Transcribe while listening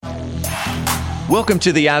Welcome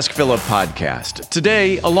to the Ask Philip podcast.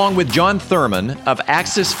 Today, along with John Thurman of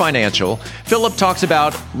Axis Financial, Philip talks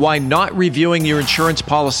about why not reviewing your insurance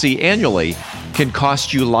policy annually can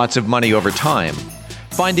cost you lots of money over time,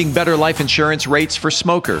 finding better life insurance rates for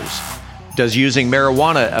smokers, does using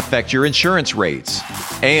marijuana affect your insurance rates,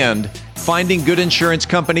 and finding good insurance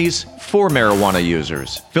companies for marijuana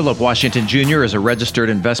users. Philip Washington Jr. is a registered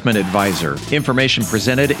investment advisor. Information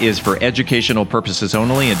presented is for educational purposes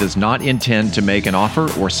only and does not intend to make an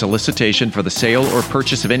offer or solicitation for the sale or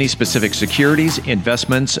purchase of any specific securities,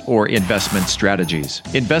 investments, or investment strategies.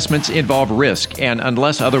 Investments involve risk and,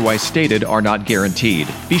 unless otherwise stated, are not guaranteed.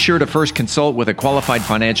 Be sure to first consult with a qualified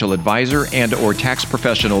financial advisor and/or tax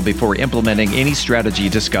professional before implementing any strategy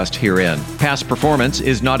discussed herein. Past performance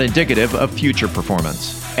is not indicative of future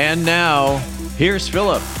performance. And now, here's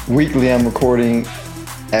Philip. Weekly, I'm recording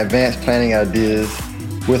Advanced Planning Ideas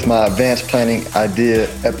with my Advanced Planning Idea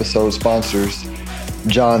episode sponsors,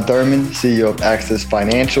 John Thurman, CEO of Axis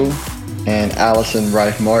Financial, and Allison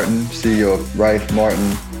Rife-Martin, CEO of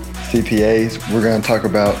Rife-Martin CPAs. We're going to talk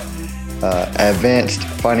about advanced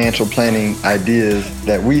financial planning ideas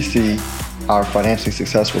that we see our financially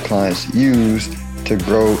successful clients use to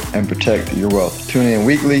grow and protect your wealth. Tune in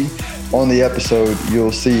weekly. On the episode,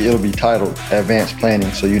 you'll see it'll be titled Advanced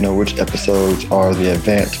Planning, so you know which episodes are the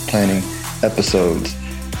Advanced Planning episodes.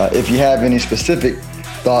 If you have any specific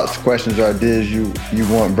thoughts, questions, or ideas you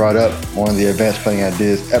want brought up on the Advanced Planning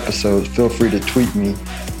Ideas episodes, feel free to tweet me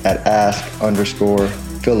at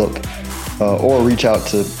ask_Philip or reach out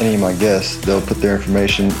to any of my guests. They'll put their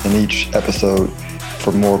information in each episode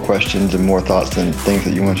for more questions and more thoughts and things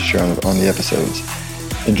that you want to share on the episodes.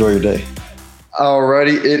 Enjoy your day.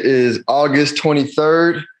 Alrighty, it is August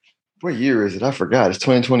 23rd. What year is it? I forgot. It's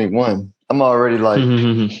 2021. I'm already like,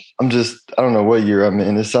 I don't know what year I'm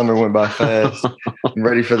in. The summer went by fast. I'm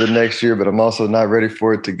ready for the next year, but I'm also not ready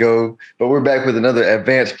for it to go. But we're back with another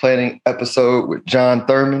advanced planning episode with John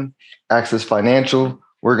Thurman, Axis Financial.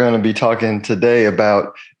 We're going to be talking today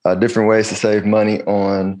about different ways to save money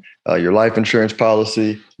on your life insurance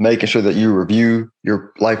policy, making sure that you review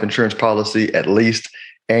your life insurance policy at least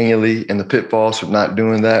annually and the pitfalls from not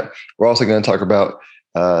doing that. We're also going to talk about,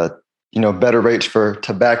 better rates for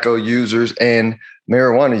tobacco users and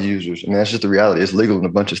marijuana users. I mean, that's just the reality. It's legal in a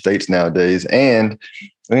bunch of states nowadays. And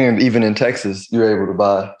even in Texas, you're able to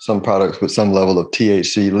buy some products with some level of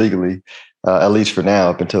THC legally, at least for now,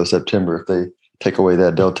 up until September, if they take away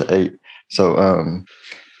that Delta 8. So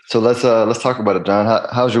let's talk about it, John.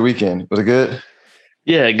 How's your weekend? Was it good?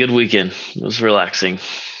 Yeah, good weekend. It was relaxing.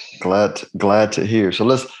 Glad to hear. So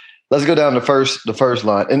let's go down the first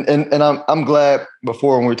line. And I'm glad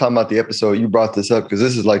before when we were talking about the episode, you brought this up because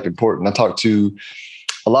this is like important. I talked to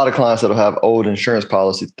a lot of clients that'll have old insurance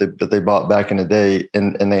policies that they bought back in the day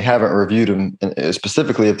and they haven't reviewed them. And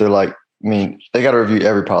specifically if they're like, they got to review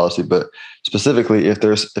every policy, but specifically if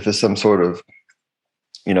it's some sort of,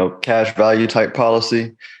 cash value type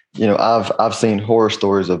policy, I've seen horror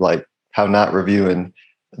stories of like how not reviewing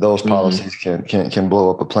those policies can blow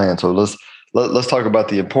up a plan. So let's talk about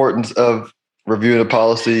the importance of reviewing a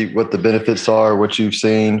policy, what the benefits are, what you've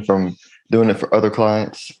seen from doing it for other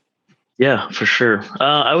clients. Yeah, for sure.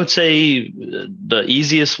 I would say the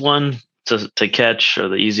easiest one to catch, or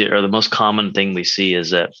the most common thing we see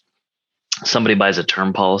is that somebody buys a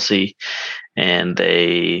term policy and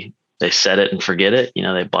they set it and forget it.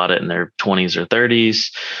 They bought it in their 20s or 30s.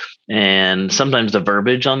 And sometimes the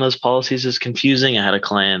verbiage on those policies is confusing. I had a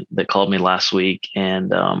client that called me last week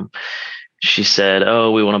and she said,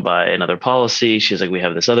 "Oh, we want to buy another policy." She's like, "We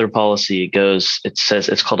have this other policy." It says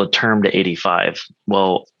it's called a term to 85.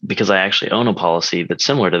 Well, because I actually own a policy that's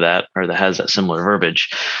similar to that, or that has that similar verbiage,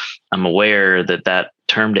 I'm aware that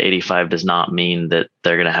term to 85 does not mean that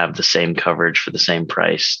they're going to have the same coverage for the same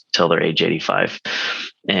price till they're age 85.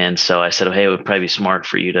 And so I said, "Oh, hey, it would probably be smart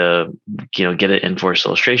for you to, get an in-force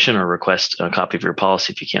illustration or request a copy of your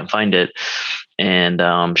policy if you can't find it." And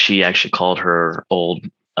she actually called her old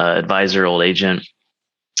advisor, old agent,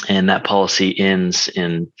 and that policy ends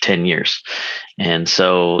in 10 years. And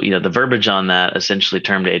so, the verbiage on that, essentially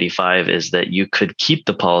term to 85, is that you could keep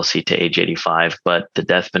the policy to age 85, but the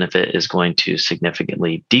death benefit is going to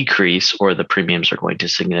significantly decrease or the premiums are going to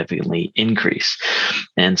significantly increase.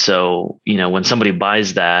 And so, when somebody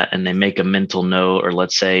buys that and they make a mental note, or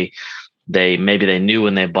let's say they knew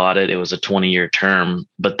when they bought it was a 20-year term,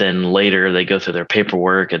 but then later they go through their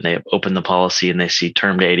paperwork and they open the policy and they see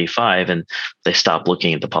term to 85 and they stop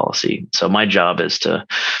looking at the policy. So my job is to,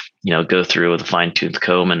 go through with a fine-tooth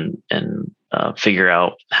comb and figure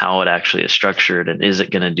out how it actually is structured and is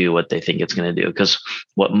it going to do what they think it's going to do? Because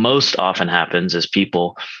what most often happens is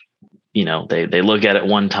people they look at it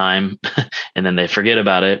one time and then they forget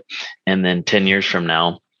about it. And then 10 years from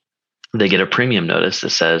now, they get a premium notice that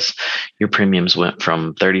says your premiums went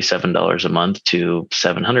from $37 a month to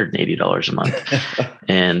 $780 a month.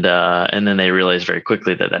 And then they realize very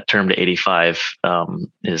quickly that term to 85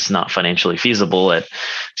 is not financially feasible at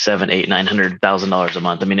 $900,000 a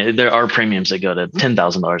month. I mean, there are premiums that go to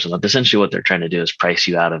 $10,000 a month. Essentially what they're trying to do is price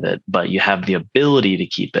you out of it, but you have the ability to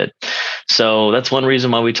keep it. So that's one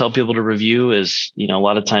reason why we tell people to review is, a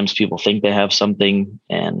lot of times people think they have something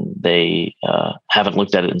and they haven't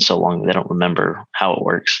looked at it in so long they don't remember how it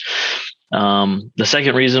works. The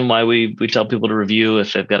second reason why we tell people to review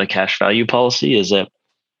if they've got a cash value policy is that,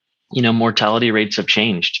 mortality rates have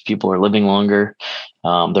changed. People are living longer.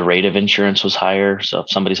 The rate of insurance was higher. So if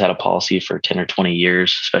somebody's had a policy for 10 or 20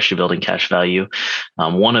 years, especially building cash value,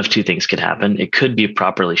 one of two things could happen. It could be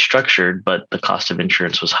properly structured, but the cost of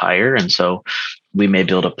insurance was higher. And so we may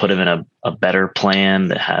be able to put them in a better plan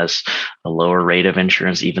that has a lower rate of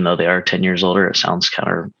insurance, even though they are 10 years older. It sounds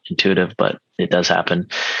counterintuitive, but it does happen.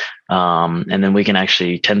 And then we can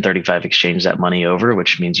actually 1035 exchange that money over,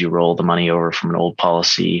 which means you roll the money over from an old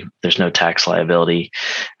policy. There's no tax liability.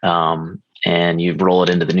 And you roll it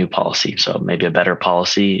into the new policy. So maybe a better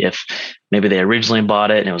policy if maybe they originally bought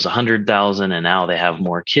it and it was 100,000 and now they have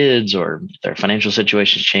more kids or their financial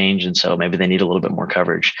situations change. And so maybe they need a little bit more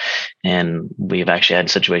coverage. And we've actually had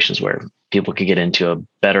situations where people could get into a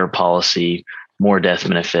better policy, more death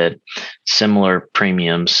benefit, similar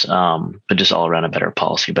premiums, but just all around a better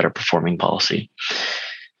policy, better performing policy.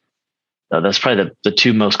 That's probably the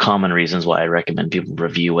two most common reasons why I recommend people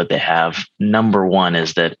review what they have. Number one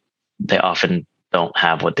is that they often don't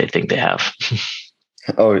have what they think they have.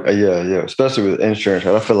 Oh yeah. Especially with insurance.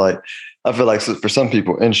 Right? I feel like for some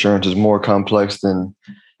people, insurance is more complex than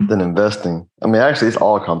investing. I mean, actually, it's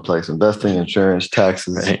all complex: investing, insurance,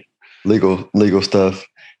 taxes, right. legal stuff.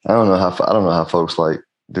 I don't know how folks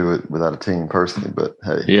do it without a team personally, but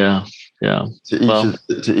hey, yeah.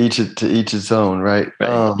 To each its own, right?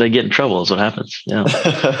 They get in trouble is what happens. Yeah.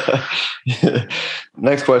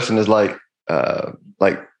 Next question is like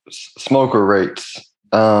smoker rates.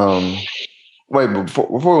 Wait, before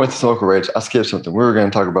we went to smoker rates, I skipped something. We were going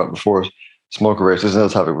to talk about before smoker rates. There's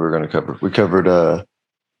another topic we were going to cover. We covered.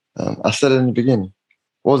 I said it in the beginning.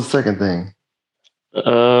 What was the second thing?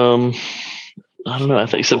 I don't know. I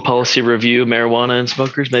think you said policy review, marijuana and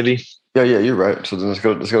smokers, maybe. Yeah, you're right. So then let's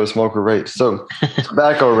go to smoker rates. So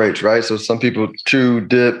tobacco rates, right? So some people chew,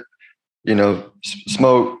 dip,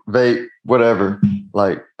 smoke, vape, whatever.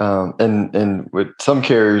 And with some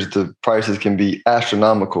carriers, the prices can be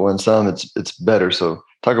astronomical, and some it's better. So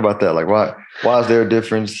talk about that. Like why is there a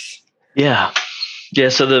difference? Yeah.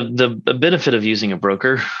 So the benefit of using a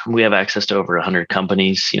broker, we have access to over 100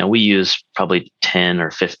 companies. We use probably 10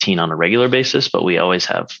 or 15 on a regular basis, but we always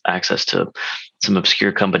have access to some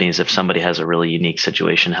obscure companies if somebody has a really unique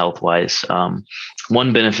situation health-wise.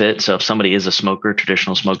 One benefit, so if somebody is a smoker,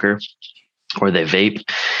 traditional smoker, or they vape,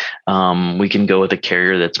 we can go with a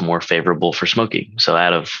carrier that's more favorable for smoking. So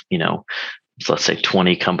out of, let's say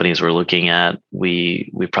 20 companies we're looking at, we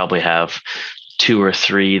probably have 2 or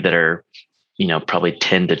 3 that are probably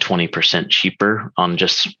 10 to 20% cheaper on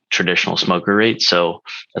just traditional smoker rates. So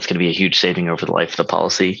that's going to be a huge saving over the life of the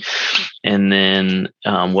policy. And then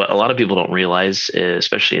what a lot of people don't realize,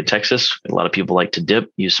 especially in Texas, a lot of people like to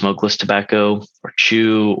dip, use smokeless tobacco or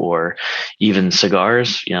chew or even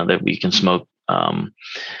cigars, that we can smoke.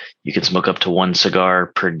 You can smoke up to 1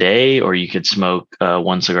 cigar per day, or you could smoke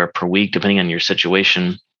 1 cigar per week, depending on your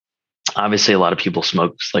situation. Obviously, a lot of people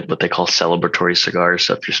smoke like what they call celebratory cigars.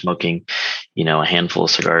 So if you're smoking, a handful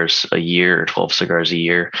of cigars a year or 12 cigars a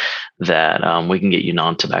year, that we can get you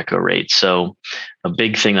non-tobacco rates. So a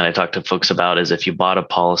big thing that I talk to folks about is if you bought a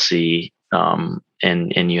policy and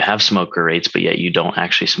you have smoker rates, but yet you don't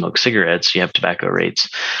actually smoke cigarettes, you have tobacco rates.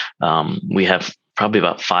 We have probably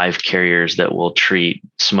about 5 carriers that will treat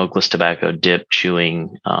smokeless tobacco, dip,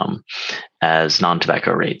 chewing as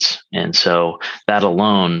non-tobacco rates. And so that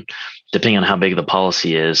alone, depending on how big the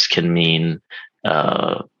policy is, can mean,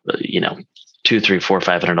 $200, $300, $400,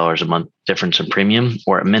 $500 a month difference in premium,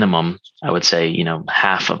 or at minimum, I would say,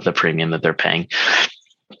 half of the premium that they're paying.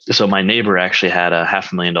 So my neighbor actually had a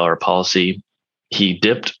 $500,000 policy. He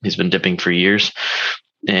dipped. He's been dipping for years.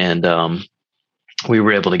 And we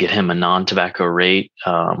were able to get him a non-tobacco rate.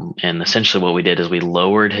 And essentially what we did is we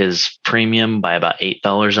lowered his premium by about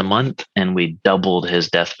 $8 a month, and we doubled his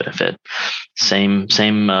death benefit. Same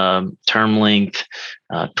term length,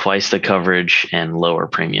 twice the coverage, and lower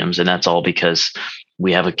premiums. And that's all because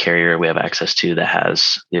we have a carrier we have access to that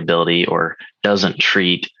has the ability or doesn't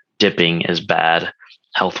treat dipping as bad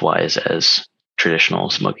health wise as traditional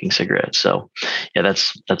smoking cigarettes. So yeah,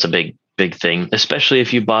 that's a big thing, especially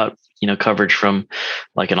if you bought, coverage from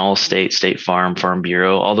like an Allstate, State Farm, Farm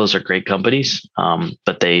Bureau. All those are great companies,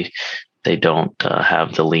 but they don't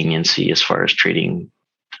have the leniency as far as treating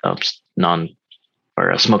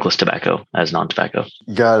smokeless tobacco as non-tobacco.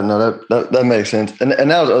 Got it. No, that makes sense. And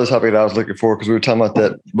that was the other topic that I was looking for, because we were talking about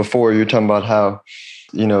that before. You were talking about how,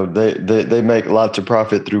 they make lots of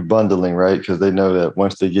profit through bundling, right? Because they know that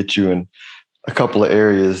once they get you in a couple of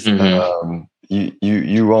areas,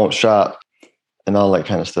 you won't shop and all that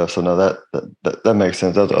kind of stuff. So no, that makes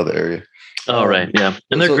sense. That's the other area. Oh, right. Yeah.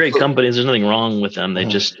 And they're great companies. There's nothing wrong with them. They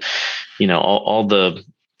just,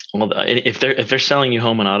 if they're selling you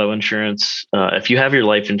home and auto insurance, if you have your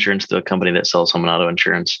life insurance through a company that sells home and auto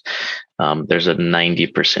insurance, there's a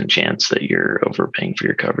 90% chance that you're overpaying for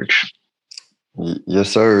your coverage. Yes,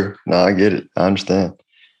 sir. No, I get it. I understand.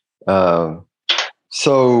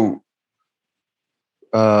 So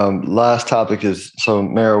last topic is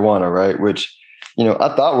marijuana, right? Which,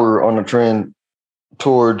 I thought we were on a trend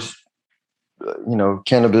towards,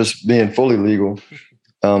 cannabis being fully legal,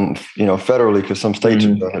 federally, because some states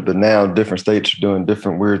are doing it, but now different states are doing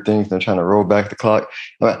different weird things. They're trying to roll back the clock.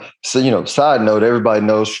 So, side note, everybody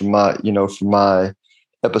knows from my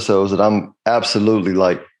episodes that I'm absolutely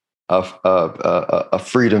like a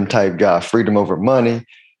freedom type guy, freedom over money,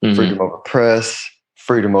 freedom over press,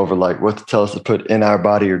 freedom over like what to tell us to put in our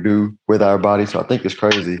body or do with our body. So I think it's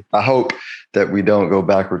crazy. I hope that we don't go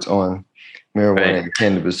backwards on marijuana and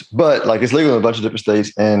cannabis, but like it's legal in a bunch of different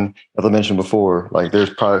states. And as I mentioned before, like there's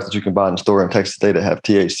products that you can buy in the store in Texas state that have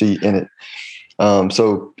THC in it.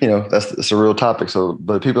 So, that's a real topic. So,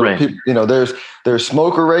 but people, there's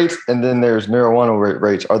smoker rates and then there's marijuana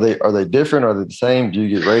rates. Are they different? Are they the same? Do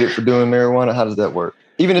you get rated for doing marijuana? How does that work?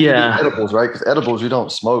 Even if you do edibles, right? Because edibles, you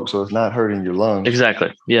don't smoke, so it's not hurting your lungs.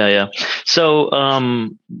 Exactly. Yeah. So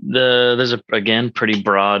there's again pretty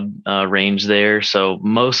broad range there. So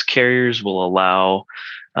most carriers will allow,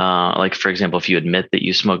 like for example, if you admit that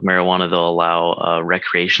you smoke marijuana, they'll allow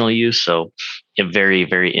recreational use. So a very,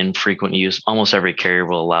 very infrequent use. Almost every carrier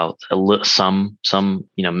will allow some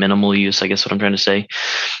minimal use, I guess what I'm trying to say.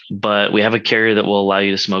 But we have a carrier that will allow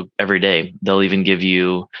you to smoke every day. They'll even give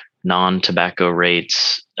you non-tobacco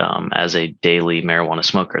rates as a daily marijuana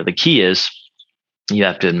smoker. The key is you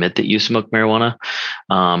have to admit that you smoke marijuana,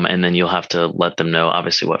 and then you'll have to let them know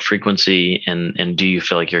obviously what frequency and do you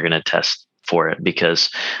feel like you're going to test for it,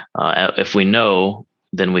 because if we know,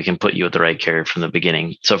 then we can put you at the right carrier from the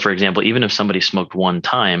beginning. So for example, even if somebody smoked one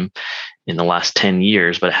time in the last 10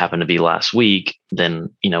 years, but it happened to be last week,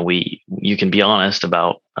 then, you can be honest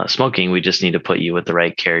about smoking. We just need to put you with the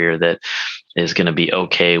right carrier that is going to be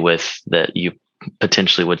okay with that you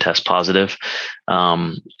potentially would test positive.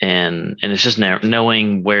 And it's just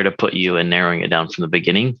knowing where to put you and narrowing it down from the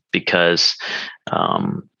beginning, because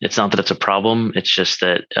it's not that it's a problem. It's just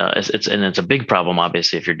that it's a big problem,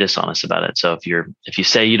 obviously, if you're dishonest about it. So if you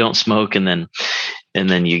say you don't smoke and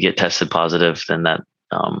then you get tested positive, then that,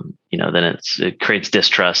 then it creates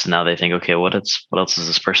distrust. And now they think, okay, what else is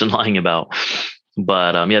this person lying about?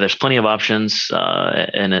 But there's plenty of options.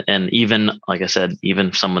 And even, like I said,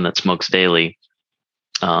 even someone that smokes daily,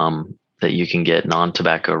 that you can get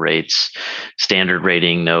non-tobacco rates, standard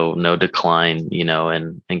rating, no decline,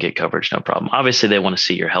 and get coverage, no problem. Obviously they want to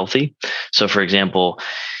see you're healthy. So for example,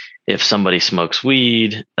 if somebody smokes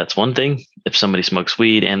weed, that's one thing. If somebody smokes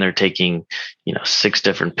weed and they're taking, 6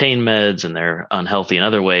 different pain meds and they're unhealthy in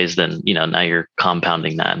other ways, then, now you're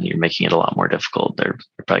compounding that and you're making it a lot more difficult. They're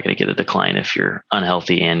probably going to get a decline if you're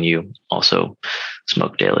unhealthy and you also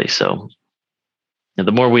smoke daily. So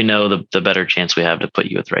the more we know, the better chance we have to put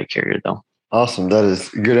you with the right carrier, though. Awesome. That is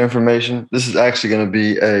good information. This is actually going to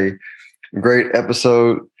be a great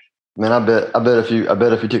episode. Man, I bet if you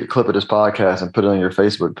took a clip of this podcast and put it on your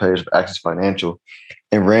Facebook page of Axis Financial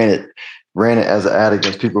and ran it as an ad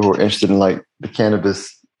against people who are interested in like the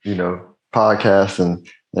cannabis, podcasts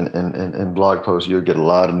and blog posts, you'll get a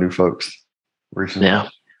lot of new folks reaching out.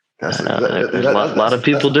 A lot of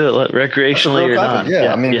people do it recreationally or not.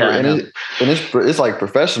 Yeah, I mean, it's like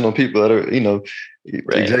professional people that are,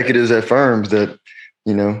 executives at firms that,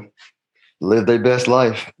 live their best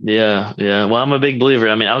life. Yeah. Well, I'm a big believer.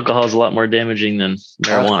 I mean, alcohol is a lot more damaging than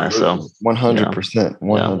marijuana. Absolutely. So 100%,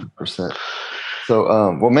 100%. So,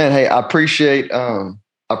 well, man, hey, I appreciate you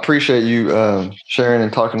sharing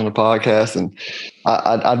and talking on the podcast, and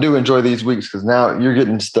I do enjoy these weeks because now you're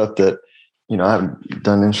getting stuff that. I haven't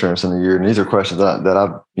done insurance in a year, and these are questions that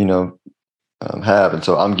I've, have. And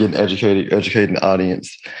so I'm getting educating the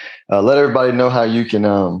audience. Let everybody know how you can,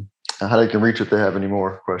 how they can reach if they have any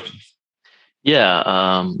more questions.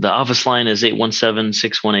 Yeah, the office line is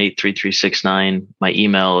 817-618-3369. My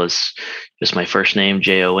email is just my first name,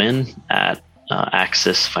 Jon, at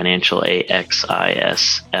Axis Financial,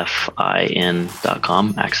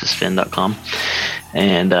 AXISFIN.com, axisfin.com.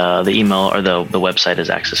 And the email or the website is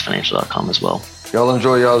axisfinancial.com as well. Y'all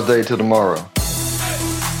enjoy y'all's day till tomorrow.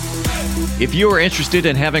 If you are interested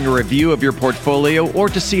in having a review of your portfolio or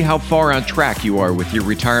to see how far on track you are with your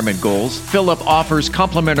retirement goals, Philip offers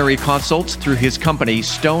complimentary consults through his company,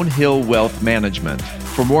 Stonehill Wealth Management.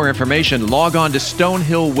 For more information, log on to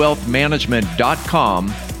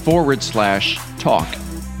stonehillwealthmanagement.com/talk.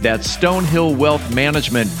 That's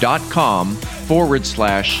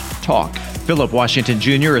stonehillwealthmanagement.com/talk. Philip Washington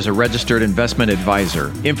Jr. is a registered investment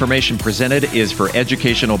advisor. Information presented is for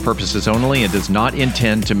educational purposes only and does not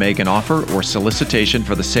intend to make an offer or solicitation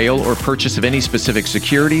for the sale or purchase of any specific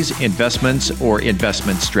securities, investments, or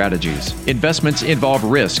investment strategies. Investments involve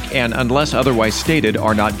risk and, unless otherwise stated,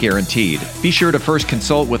 are not guaranteed. Be sure to first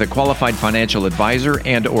consult with a qualified financial advisor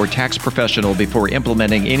and/or tax professional before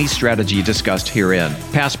implementing any strategy discussed herein.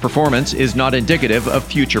 Past performance is not indicative of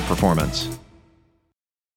future performance.